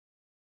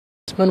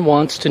Jasmine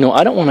wants to know,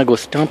 I don't want to go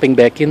stomping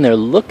back in there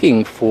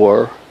looking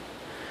for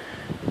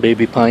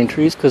baby pine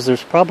trees because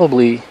there's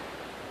probably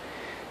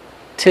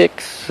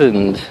ticks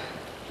and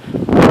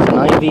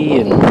ivy,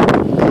 and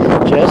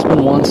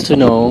Jasmine wants to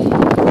know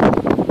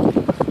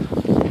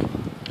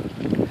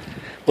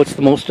what's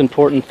the most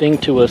important thing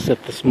to us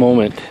at this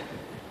moment.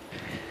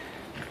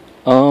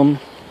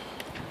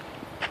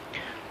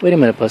 Wait a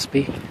minute,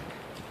 Busby.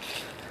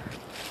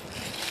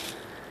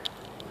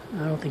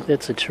 I don't think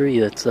that's a tree.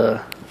 That's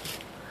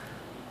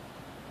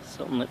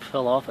something that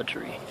fell off a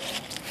tree.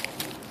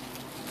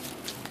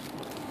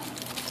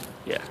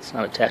 Yeah, it's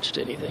not attached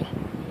to anything.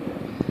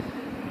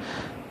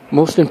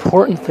 Most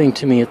important thing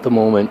to me at the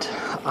moment,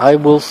 I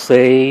will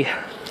say,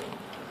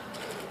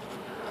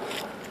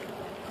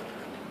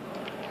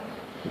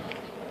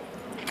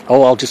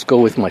 I'll just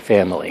go with my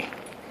family.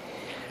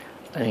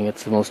 I think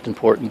it's the most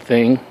important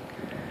thing.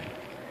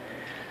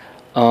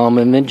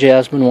 And then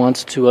Jasmine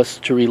wants us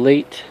to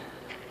relate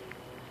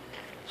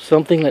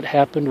something that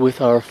happened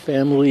with our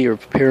family or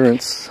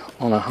parents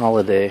on a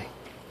holiday.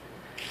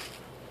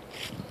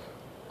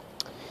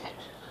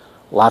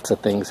 Lots of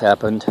things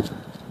happened.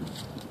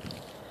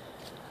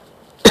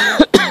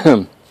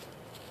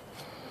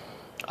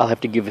 I'll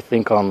have to give a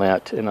think on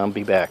that, and I'll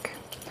be back.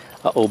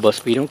 Uh-oh,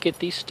 Busby, don't get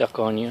these stuck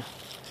on you.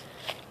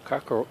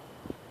 Cockleburs.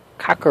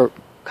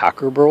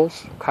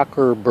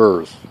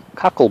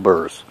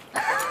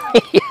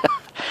 Yeah.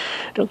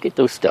 Don't get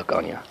those stuck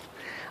on you.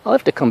 I'll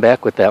have to come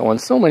back with that one.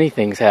 So many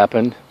things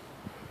happened.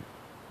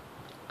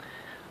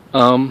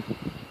 Look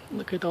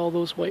at all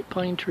those white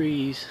pine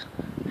trees.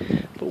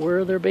 But where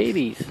are their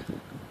babies?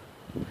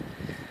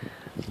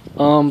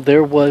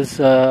 There was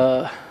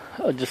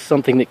just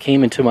something that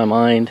came into my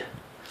mind.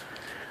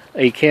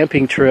 A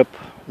camping trip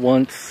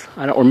once.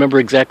 I don't remember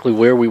exactly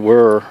where we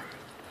were.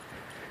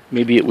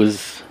 Maybe it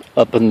was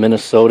up in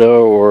Minnesota,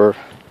 or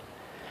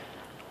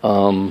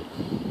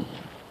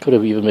could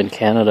have even been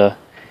Canada.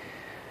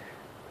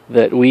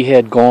 That we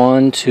had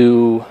gone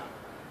to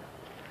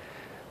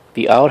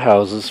the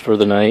outhouses for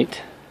the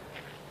night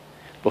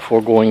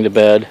before going to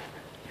bed,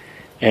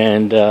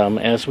 and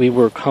as we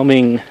were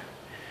coming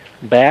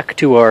back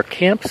to our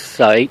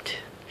campsite,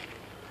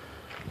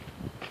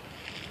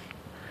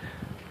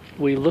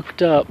 we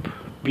looked up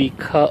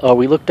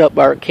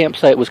our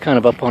campsite was kind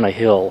of up on a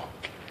hill,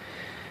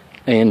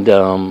 and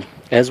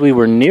as we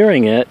were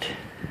nearing it,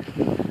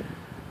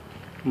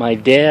 my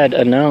dad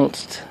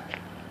announced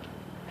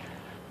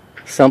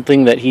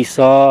something that he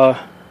saw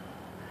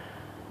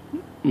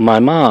my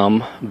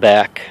mom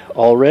back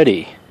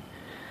already,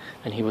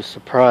 and he was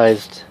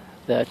surprised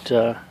that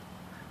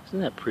isn't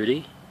that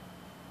pretty?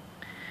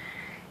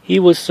 He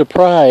was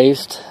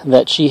surprised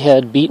that she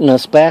had beaten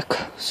us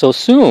back so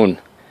soon,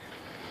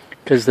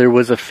 because there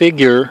was a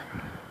figure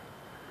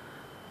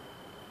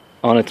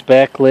on its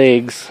back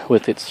legs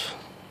with its,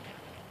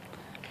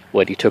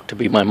 what he took to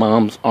be my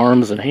mom's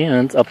arms and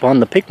hands, up on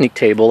the picnic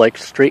table, like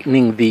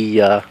straightening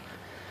the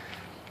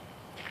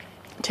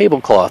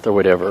tablecloth or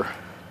whatever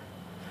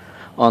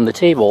on the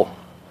table.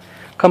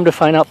 Come to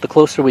find out, the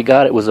closer we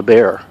got, it was a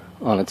bear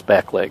on its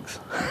back legs.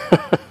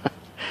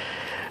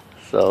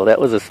 So that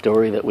was a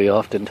story that we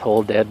often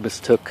told. Dad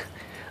mistook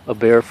a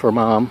bear for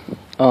Mom.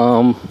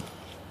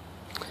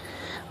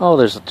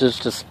 There's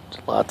just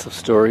lots of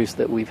stories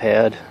that we've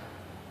had.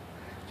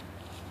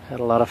 Had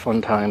a lot of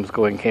fun times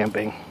going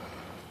camping.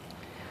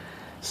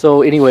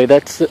 So anyway,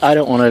 I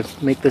don't want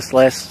to make this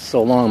last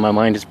so long. My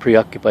mind is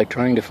preoccupied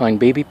trying to find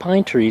baby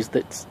pine trees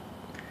that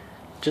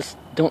just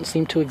don't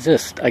seem to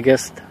exist. I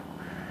guess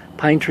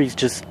pine trees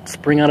just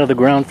spring out of the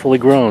ground fully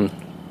grown.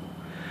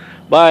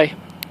 Bye.